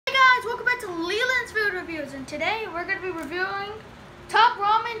Reviews, and today we're going to be reviewing top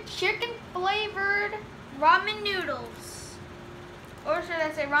ramen chicken flavored ramen noodles, or should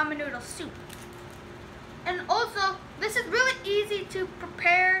I say ramen noodle soup. And also, this is really easy to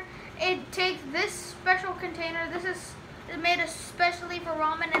prepare. It takes this special container. This is made especially for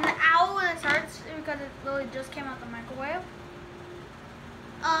ramen, and the owl in this hurts because it literally just came out the microwave.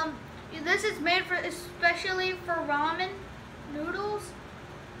 This is made for especially for ramen noodles,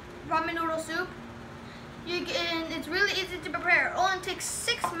 ramen noodle soup. And it's really easy to prepare. It only takes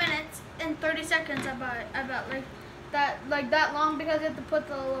 6 minutes and 30 seconds, about like that long, because you have to put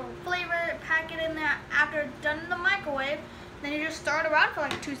the little flavor packet in there after it's done in the microwave. Then you just stir it around for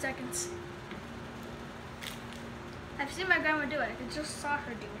like 2 seconds. I've seen my grandma do it. I just saw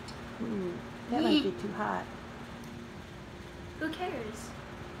her do it. Ooh, that might be too hot. Who cares?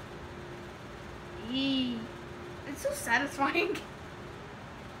 Yee. It's so satisfying.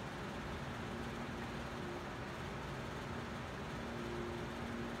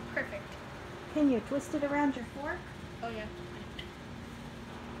 Perfect. Can you twist it around your fork? Oh yeah.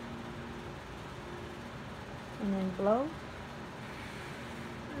 And then blow?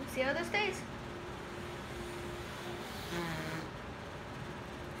 Let's see how this tastes.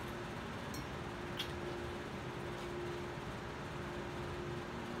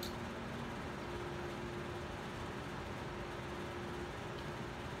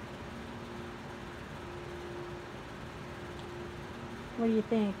 What do you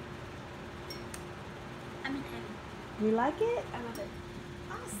think? I'm in heaven. You like it? I love it.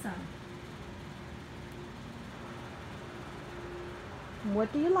 Awesome.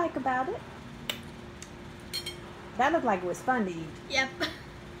 What do you like about it? That looked like it was fun to eat. Yep.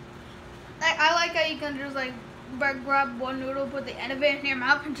 I like how you can just like grab one noodle, put the end of it in your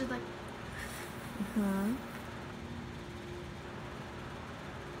mouth, and just like.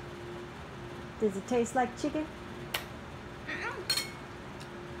 Does it taste like chicken?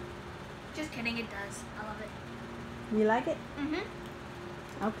 Just kidding, it does. I love it. You like it?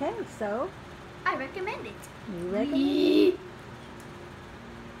 Mm-hmm. Okay, so I recommend it. you recommend it?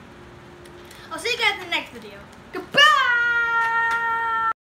 I'll see you guys in the next video. Goodbye.